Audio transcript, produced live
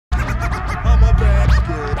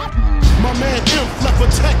a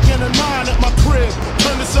tech and a 9 at my crib.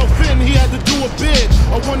 Turned himself in, he had to do a bid.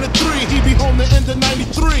 A 1 to 3, he be home the end of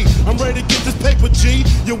 93. I'm ready to get this paper, G.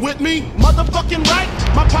 You with me? Motherfucking right.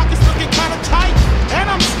 My pockets looking kinda tight, and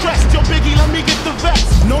I'm stressed. Yo, Biggie, let me get the vest.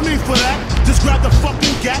 No need for that. Just grab the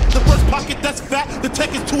fucking gap. The first pocket that's fat, the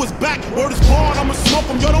take it to his back. Word is born, I'ma smoke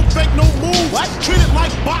him. Yo, don't fake no moves. What? Treat it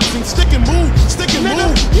like boxing. Stick and move. Stick and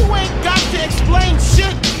move. You ain't got to explain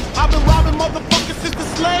shit. I've been robbing motherfuckers since the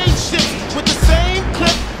slave shit. With the same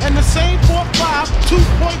clip and the same 4-5,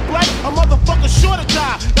 2-point blank, a motherfucker sure to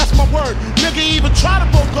die. That's my word. Nigga even try to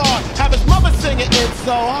go guard. Have his mother singing it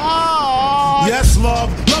so hard. Yes,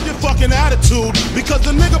 love your fucking attitude. Because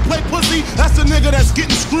the nigga play pussy, that's the nigga that's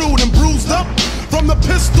getting screwed and bruised up. From the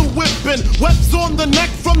pistol whipping, webs on the neck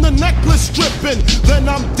from the necklace stripping. Then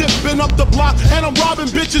I'm dipping up the block and I'm robbing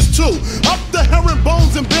bitches too. Up the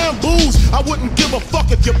herringbones and bamboos. I wouldn't give a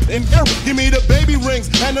fuck if you pin Eric. Give me the baby rings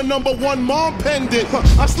and the #1 mom pendant.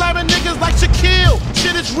 I'm slamming niggas like Shaquille.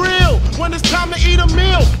 Shit is real. When it's time to eat a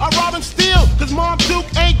meal, I rob and steal. Cause Mom Duke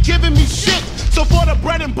ain't giving me shit. So for the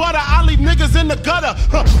bread and butter, I leave niggas in the gutter.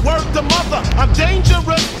 Word to mother, I'm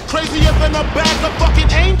dangerous. Crazier than a bag of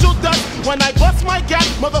fucking angel dust. When I bust my gap,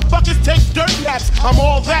 motherfuckers take dirt naps. I'm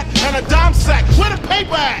all that and a dime sack. Where the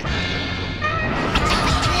paper at?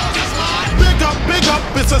 Big up,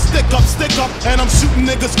 it's a stick up, and I'm shooting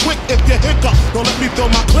niggas quick if you hiccup. Don't let me throw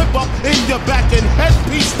my clip up in your back and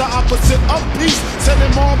headpiece, the opposite of peace.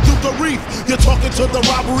 Sending Mom through the reef. You're talking to the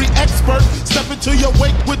robbery expert. Step into your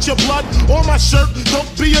wake with your blood on my shirt. Don't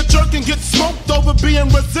be a jerk and get smoked over being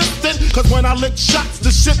resistant. Cause when I lick shots,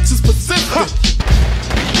 the shit is persistent.